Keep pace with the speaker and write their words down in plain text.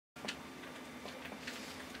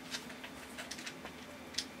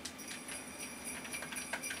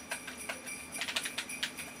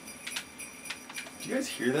you guys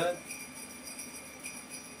hear that?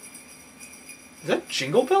 Is that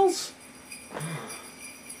Jingle Bells?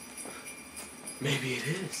 Maybe it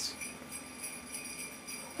is.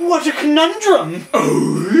 What a conundrum!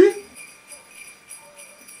 Oh!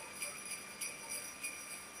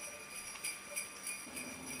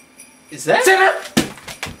 Is that? Santa!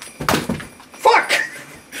 Fuck!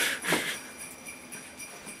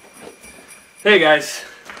 Hey guys.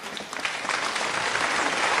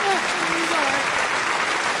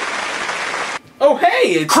 Oh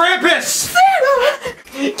hey, it's Krampus! Santa!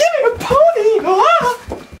 Give me a pony! Ah!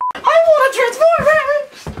 I want a Transformer!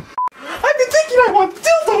 I've been thinking I want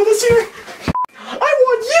dildo this year! I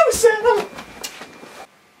want you, Santa!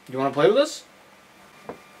 You wanna play with us?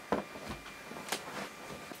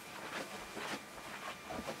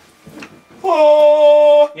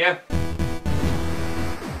 Oh! Yeah.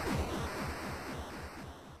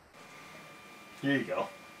 Here you go.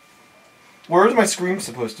 Where is my scream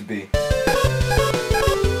supposed to be?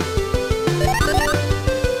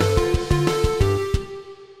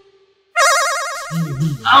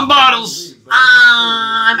 I'm Bottles.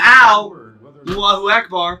 I'm Al. Allahu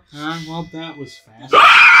Akbar. Well, that was fast.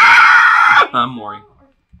 I'm Mori.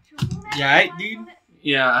 Yeah, right, dude?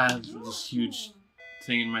 Yeah, I have this huge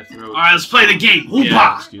thing in my throat. Alright, let's play the game. Hoopah!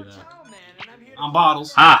 Yeah, let's do that. I'm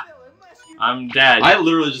Bottles. Ha! I'm Dad. I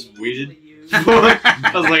literally just waited.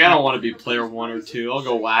 I was like, I don't want to be player 1 or 2. I'll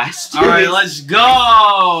go last. Alright, let's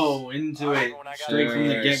go into it. Straight from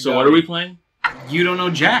the get-go. So what are we playing? You don't know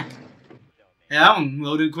Jack. Yeah, that one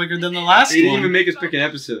loaded quicker than the last They didn't one. even make us pick an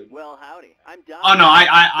episode. Well, howdy. I'm Don. Oh no,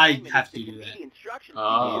 I have to do that.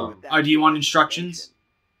 Oh. Oh, do you want instructions?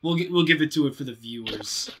 We'll give it to it for the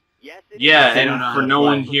viewers. Yeah, They don't and know how for to no play.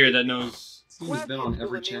 one here that knows. He's been on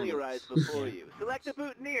every channel. Before you. Select the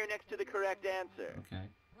boutonniere next to the correct answer. Okay.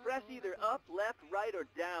 Press either up, left, right, or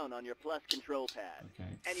down on your plus control pad. Okay.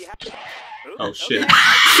 And you have to... Oh shit.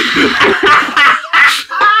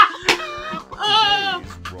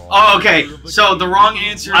 Oh, okay. So the wrong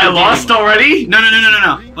answer. I lost already? No.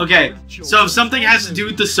 Okay. So if something has to do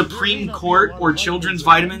with the Supreme Court or children's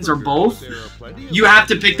vitamins or both, you have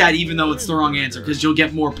to pick that even though it's the wrong answer because you'll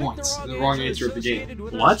get more points. The wrong answer of the game.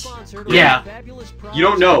 What? Yeah. You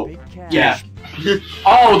don't know. Yeah.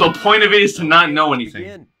 Oh, the point of it is to not know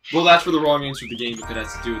anything. Well, that's for the wrong answer of the game if it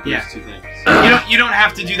has to do with those Yeah. two things. You don't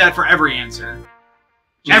have to do that for every answer.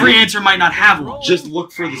 Every answer might not have one. Just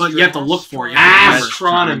look for the But you have to look for it.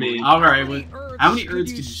 astronomy. Alright, well, how many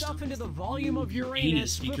Earths could you stuff into the volume of Anus,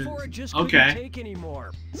 Uranus because- before it just okay. couldn't take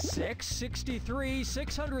anymore? 6, 63,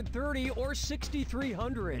 630, or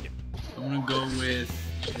 6,300? I'm gonna go with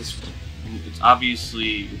this one. It's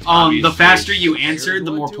obviously. The faster you answered,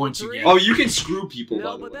 the more points you get. Oh, you can screw people, by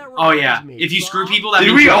No, the but way. that Oh yeah. reminds me, If you screw Bob, people, that Did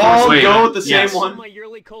means we you're all first. go with the Yes. same one? my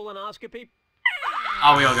yearly colonoscopy?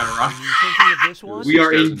 Oh, we all got it Are wrong. you thinking of this one? We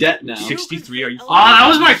are in debt now. 63, are you? Oh, that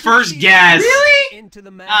was my first guess. Really? Into the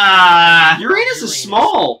Uranus is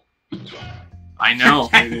small. I know.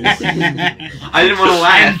 I didn't want to I'm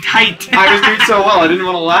laugh. tight. I was doing so well. I didn't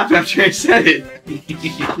want to laugh after I said it.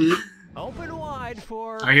 Open wide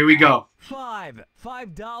for Alright, here we go. $5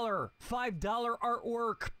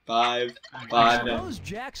 artwork. Five. Suppose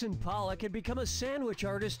Jackson Pollock had become a sandwich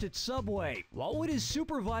artist at Subway. What would his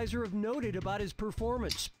supervisor have noted about his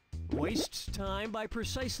performance? Wastes time by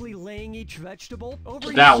precisely laying each vegetable.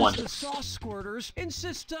 That one. Overuses the sauce squirters.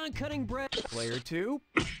 Insists on cutting bread. Player 2.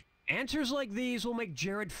 Answers like these will make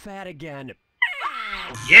Jared fat again.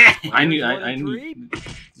 Yeah. I knew. Player I knew. 3.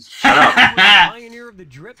 Shut up. Pioneer of the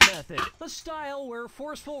drip method, a style where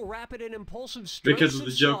forceful, rapid, and impulsive strokes Because of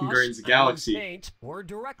the joke in sauce Guardians of the and Galaxy. paint were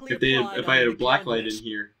directly If applied I had a onto the black light in canvas.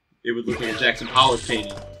 here, it would look like a Jackson Pollock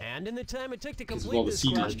painting. And in the time it took to Because of complete all the this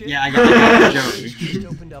seamen. question, Yeah, I got the joke. just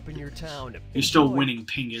opened up in your town. You're still Enjoy. winning,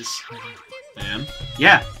 Pingus. Man.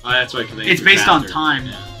 Yeah. Oh, that's right. 'Cause they It's answered based on faster. time.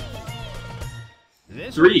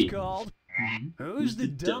 This 3. one's called Who's the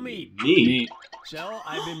Dummy? Me. So,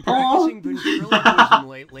 I've been practicing ventriloquism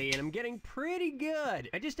lately, and I'm getting pretty good.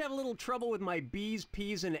 I just have a little trouble with my B's,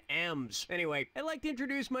 P's, and M's. Anyway, I'd like to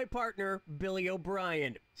introduce my partner, Billy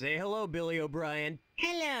O'Brien. Say hello, Billy O'Brien.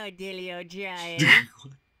 Hello, Dilly O'Brien.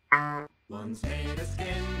 One's made of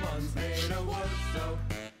skin, one's made of wood, so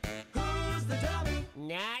who's the dummy?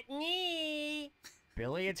 Not me.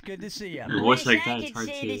 Billy, it's good to see you. Your voice like that, it's hard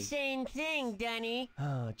say to. the same thing, Dunny.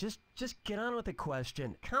 Just get on with the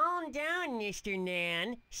question. Calm down, Mr.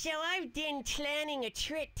 Nan. So I've been planning a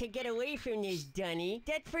trick to get away from this Dunny.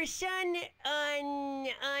 That for some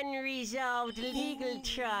unresolved legal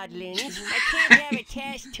trodlings, I can't have a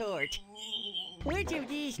test tort. Which of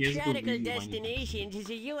these He doesn't tropical believe you, destinations is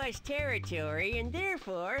a U.S. territory and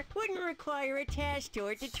therefore wouldn't require a task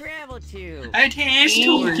tour to travel to? A task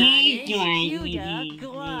tour. Cuba,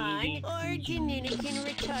 Guam, or Dominican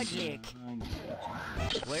Republic?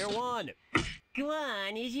 Player 1.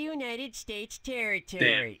 Guam is United States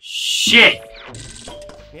territory. Shit.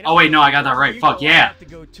 You Oh, wait, no, I got that right. you Fuck, go yeah. have to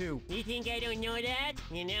go too. You think I don't know that?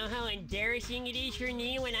 You know how embarrassing it is for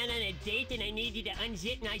me when I'm on a date and I need you to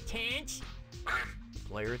unzip my pants?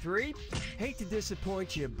 Player 3. Hate to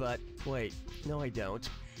disappoint you, but wait, no I don't.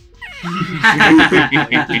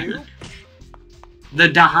 Player 2. The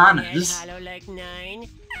Dahanas. Hollow like 9.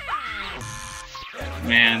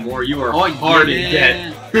 Man. Or you are Oh, hard yeah. in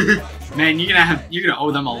debt. Man, you're gonna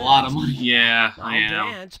owe them a lot of money. Yeah, I I'll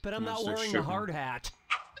am. dance, but I'm not Mr. wearing the Sugar. hard hat.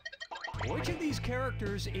 Which of these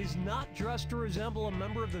characters is not dressed to resemble a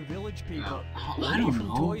member of the Village People? I Woody don't from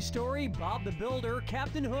know. Toy Story, Bob the Builder,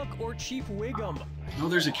 Captain Hook, or Chief Wiggum? No,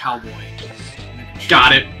 there's a cowboy.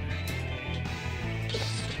 Got it.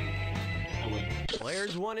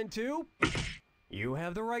 Players 1 and 2, you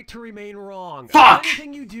have the right to remain wrong. Fuck!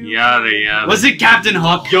 Anything you do, Yada, yada. Was it Captain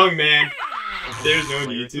Hook? Young man. There's no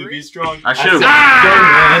need to be strong. I should've-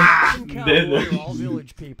 Captain Young Cowboy man. are all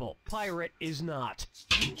Village People. Pirate is not.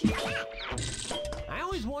 I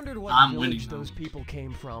always wondered what I'm village winning, those people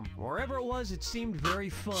came from. Wherever it was, it seemed very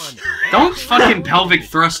fun. Don't fucking pelvic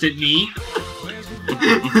thrust at me.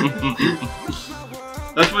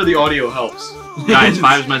 That's where the audio helps. Guys,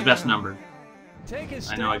 5 is my best number. Take a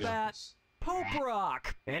I know I stab got at Pope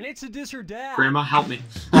Rock, and it's a dis or dat. Grandma, help me.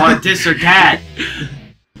 Oh, this or that.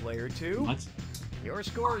 Player 2, What? your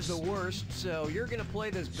score is the worst, so you're gonna play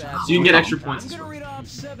this bad. So you can get extra points. I'm gonna read off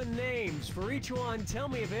 7 names. For each one, tell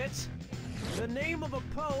me if it's the name of a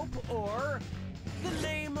pope or the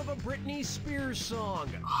name of a Britney Spears song.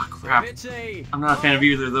 Oh, crap. If it's a I'm not a fan of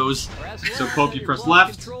either of those. press So, left Pope, on you your press plus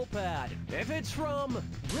left. Control pad. If it's from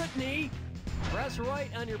Britney, press right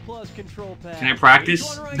on your plus control pad. Can I practice?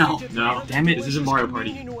 Each one right No. gets a No. 300 Damn it, this isn't Mario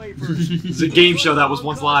delicious Party. convenient wafers. This is a game show that was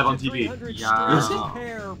once live on TV. 300 Yeah. stars a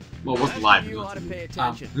pair. Well, it wasn't Rest live. of It You was ought to on pay TV.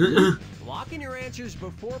 attention. Lock in your answers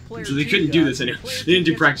before player So they 2 couldn't do does. this anyway. If player They didn't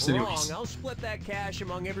do 2 practice gets it anyways. wrong, I'll split that cash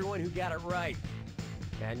among everyone who got it right.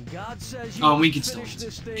 And God says you Oh, we must can still finish answer.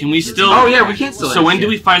 this thing Can we in still- 30 Oh, yeah, we minutes. can still So when do answer.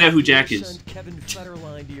 we find out who Jack is? Send Kevin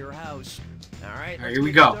Federline to your house. All right, Alright, let's here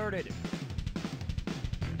we get go. started.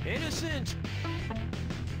 Innocent.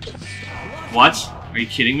 What? Are you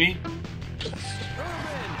kidding me?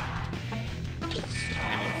 Urban.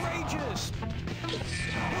 Outrageous.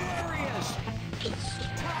 Glorious.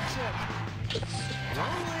 Toxic.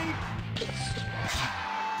 Lonely.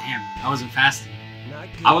 Damn, I wasn't fast. Not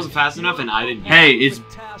good. I wasn't fast enough and I didn't. Hey, it's With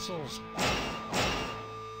tassels.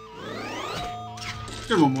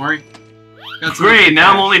 Good one, Mori. Got some- great.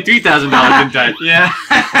 Now I'm only $3,000 in debt. Yeah.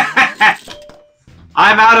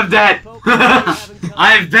 I'm out of debt.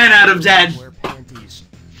 I've been out of debt. Wear panties.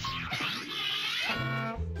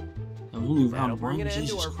 Only That'll round bring one, it into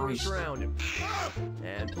Jesus our first Christ. round.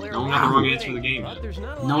 And player No one one got the wrong winning, answer for the game but yet. there's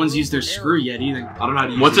not a lot No of one's room used their for screw error. yet either. I don't know how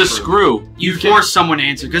to use What's a this screw? You force someone to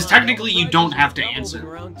answer, because technically you don't have to Doubles in answer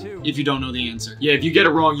round two. if you don't know the answer. Yeah, if you get it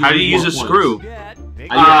wrong, you How do you lose use a more screw? points. Big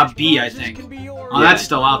B, I prizes think. can be yours. Oh, that's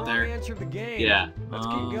still out there. Answer the game. Yeah. Let's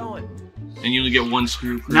keep going. And you only get 1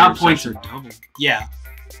 screw. Per Now points are session. double. Yeah.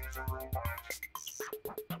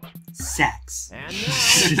 Sex. And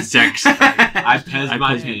now, Sex. I pezzed I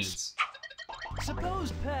my pezzed pants.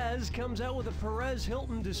 suppose Pez comes out with a Perez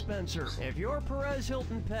Hilton dispenser. If your Perez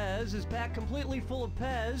Hilton Pez is packed completely full of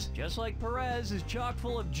Pez, just like Perez is chock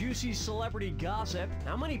full of juicy celebrity gossip,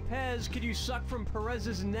 how many Pez could you suck from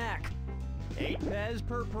Perez's neck? 8 Pez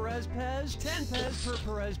per Perez Pez, 10 Pez per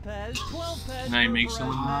Perez Pez, 12 Pez Can I per make Perez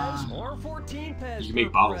some? Pez, or 14 Pez You can per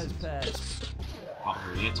make bottles. Perez Pez. Oh,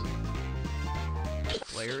 the answer.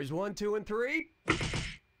 Players 1, 2, and 3.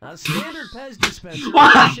 A standard Pez dispenser,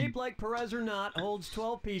 Wow. shaped like Perez or not, holds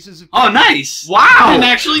 12 pieces of Oh, nice. Wow! I didn't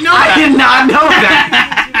actually know that. I did not know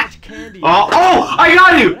that! Too much candy. Oh, I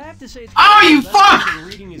got you! But I have to say it's Oh, you better fuck! than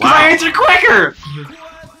reading his- Because I answered quicker!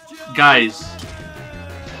 Guys.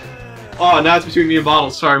 Oh, now it's between me and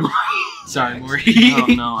bottles. Sorry, Mike. Sorry, Mori. Oh,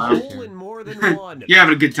 no, I don't Hole care. in more than one. You're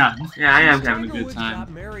having a good time. Yeah, I am Since having a Tiger good Woods time.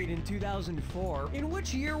 got married in 2004. In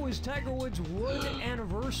which year was Tiger Woods' wood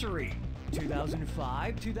anniversary?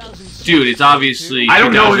 2005, 2006. Dude, it's obviously. I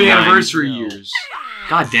don't know the 2009. anniversary years.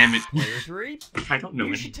 God damn it. Player 3. I don't know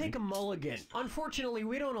You should anything. take a mulligan. Unfortunately,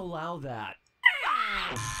 we don't allow that.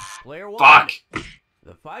 Player 1. Fuck!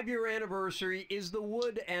 The 5-year anniversary is the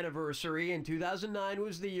Wood anniversary, and 2009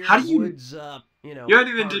 was the year How do of you- Wood's, You haven't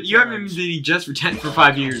even hard did, you haven't even times. did just for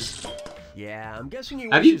 5 years. Yeah, I'm guessing he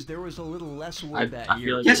Have you? wishes there was a little less wood that year.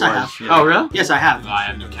 feel like Yes, it I was, have. yeah. Oh, really? Yes, I have. I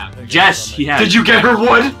have no count. Jess, he had. Did you get her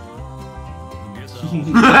wood? You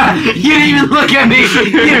didn't even look at me.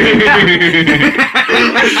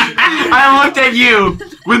 I looked at you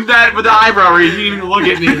with the eyebrow raise. You didn't even look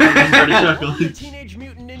at me. I started chuckling. Teenage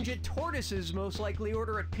Mutant Ninja Tortoises most likely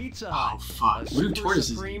order at Pizza Hut. Oh, fuck. A What are Super tortoises?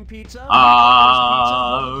 Supreme pizza,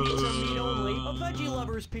 pizza, meat only, a veggie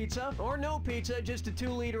lovers pizza, or no pizza, just a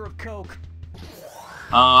 2-liter of Coke.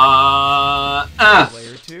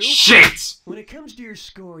 Player 2. Shit! When it comes to your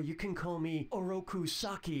score, you can call me Oroku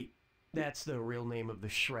Saki. That's the real name of the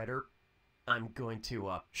shredder. I'm going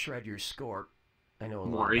to shred your score. I know a lot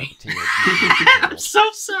Mori. about Teenage Mutant Ninja I'm so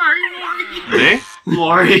sorry, Mori. Eh?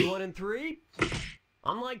 Mori. 1 and 3.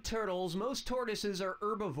 Unlike turtles, most tortoises are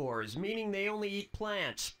herbivores, meaning they only eat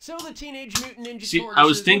plants. So the Teenage Mutant Ninja See, Tortoises I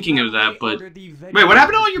was thinking of that, would but- order the Wait, what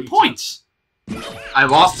happened to all veggie your pizza. points? I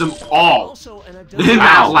lost them all. Also, an In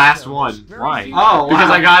that last one. Why? Oh, Because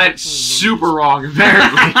wow. I got it super wrong,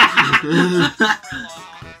 apparently.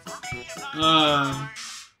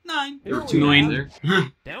 9. Here we too annoying go.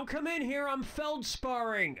 there. Now come in here, I'm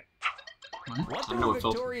feldspar-ing. What I do know a what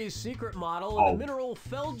feld- Victoria's Secret model Oh. and the mineral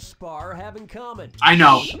feldspar have in common? I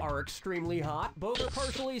know. Both are extremely hot, both are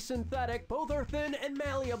partially synthetic, both are thin and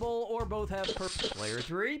malleable, or both have perfect. Player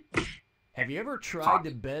 3. Have you ever tried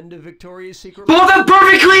to bend a Victoria's Secret Both have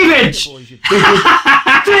perfect cleavage!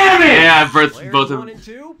 Damn it! Yeah, Players both 1 of. and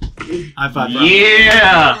 2. High five, bro.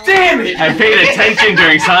 Yeah! Damn it! I paid attention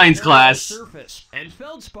during science class. Surface. And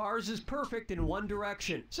feldspars is perfect in one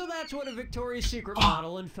direction. So that's what a Victoria's Secret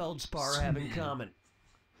model and feldspar have in common.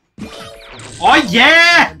 Oh,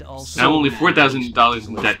 yeah! And also I'm only $4,000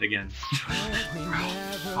 in debt again.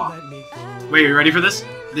 Wait, you ready for this?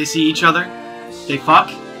 They see each other. They fuck.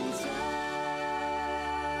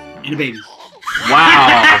 And a baby.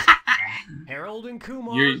 Wow. Harold and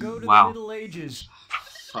Kumar You're- go to wow. the Middle Ages.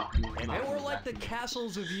 And they were like the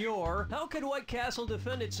castles of yore. How could White Castle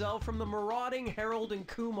defend itself from the marauding Harold and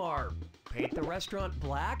Kumar? Paint the restaurant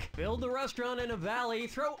black, build the restaurant in a valley,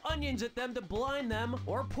 throw onions at them to blind them,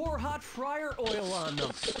 or pour hot fryer oil on them.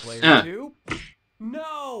 Player 2?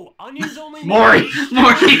 No! Onions only Mori!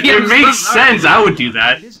 Mori! It makes sense. I would do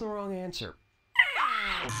that. It is the wrong answer.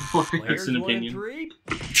 That's Players an 1 and opinion. 3?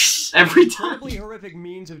 Every An time. incredibly horrific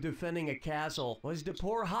means of defending a castle was to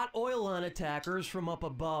pour hot oil on attackers from up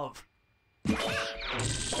above.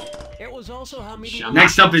 It was also how medieval...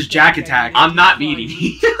 Next up is Jack Attack. I'm not beating.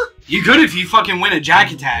 You could if you fucking win a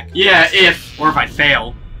Jack Attack. Yeah, if. Or if I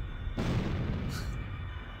fail.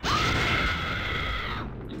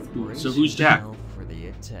 So who's Jack? For the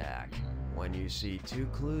attack. When you see 2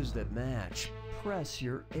 clues that match, press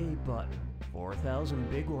your A button. 4,000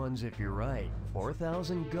 big ones if you're right,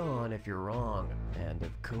 4,000 gone if you're wrong, and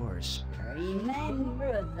of course,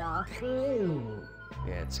 Remember the clue.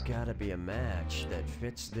 it's gotta be a match that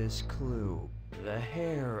fits this clue. The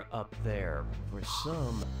hair up there. For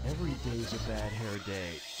some, every day's a bad hair day.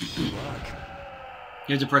 Good luck.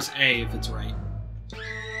 You have to press A if it's right.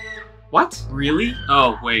 What? Really?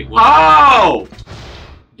 Oh, wait. What? Oh!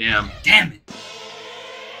 Damn. Damn it.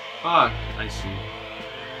 Fuck. I see.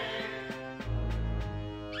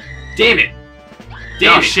 Damn it.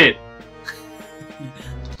 Damn Oh, it. shit.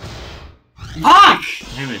 Fuck!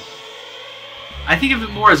 Damn it. I think of it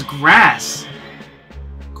more as grass.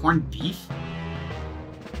 Corned beef?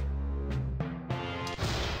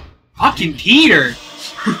 Fucking Peter!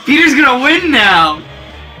 Peter's gonna win now!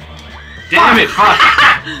 Damn it. Fuck.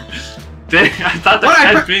 I thought that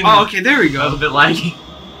had been. Oh, okay, there we That was go. a bit laggy.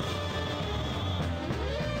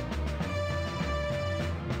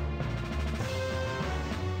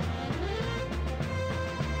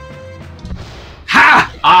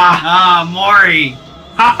 Ha! Ah, Mori!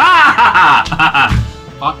 Ha ha ha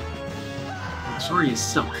ha! Fuck. Sorry is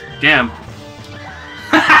silk. Damn.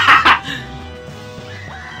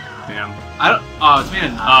 Damn. I don't. Oh, it's made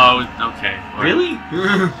of. Oh, okay. Right. Really?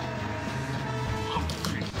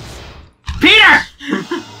 Peter!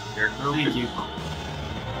 Thank you.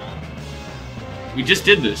 We just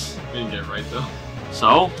did this. We didn't get it right though.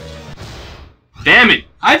 So? Damn it!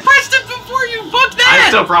 I pressed it before you. Fuck I that!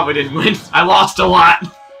 still probably didn't win. I lost a lot.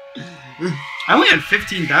 I only had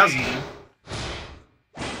 15,000.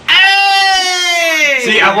 Hey!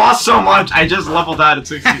 See, I lost so much. I just leveled out at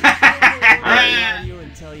 60.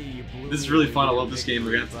 This is really fun. I love this game.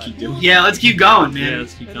 We're gonna have to keep doing it. Yeah, let's keep going, Yeah, man.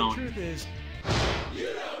 let's keep And the going. truth is,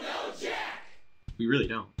 We really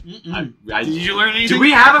don't. Did you learn anything? Do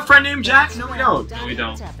we have a friend named Jack? No, we don't. No, we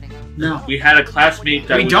don't. No. We had a classmate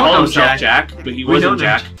that We would don't call know himself Jack. Jack, but he We don't wasn't know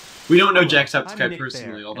Jack. We don't know Jacksepticeye Nick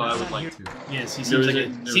personally, there, although and I I'm would not like here. to. Yes, he There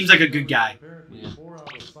seems like a good guy. Apparently, 4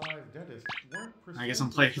 out of 5 dentists weren't I guess I'm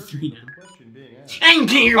playing perceived 3 now. with the question being asked.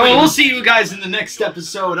 Thank you. Oh, we'll see you guys in the next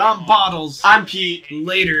episode on Bottles. I'm Pete.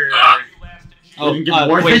 Later. Oh, wait, Mori,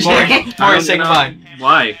 Mori, I say don't know. goodbye.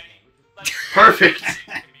 Why? Perfect.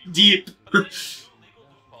 Deep.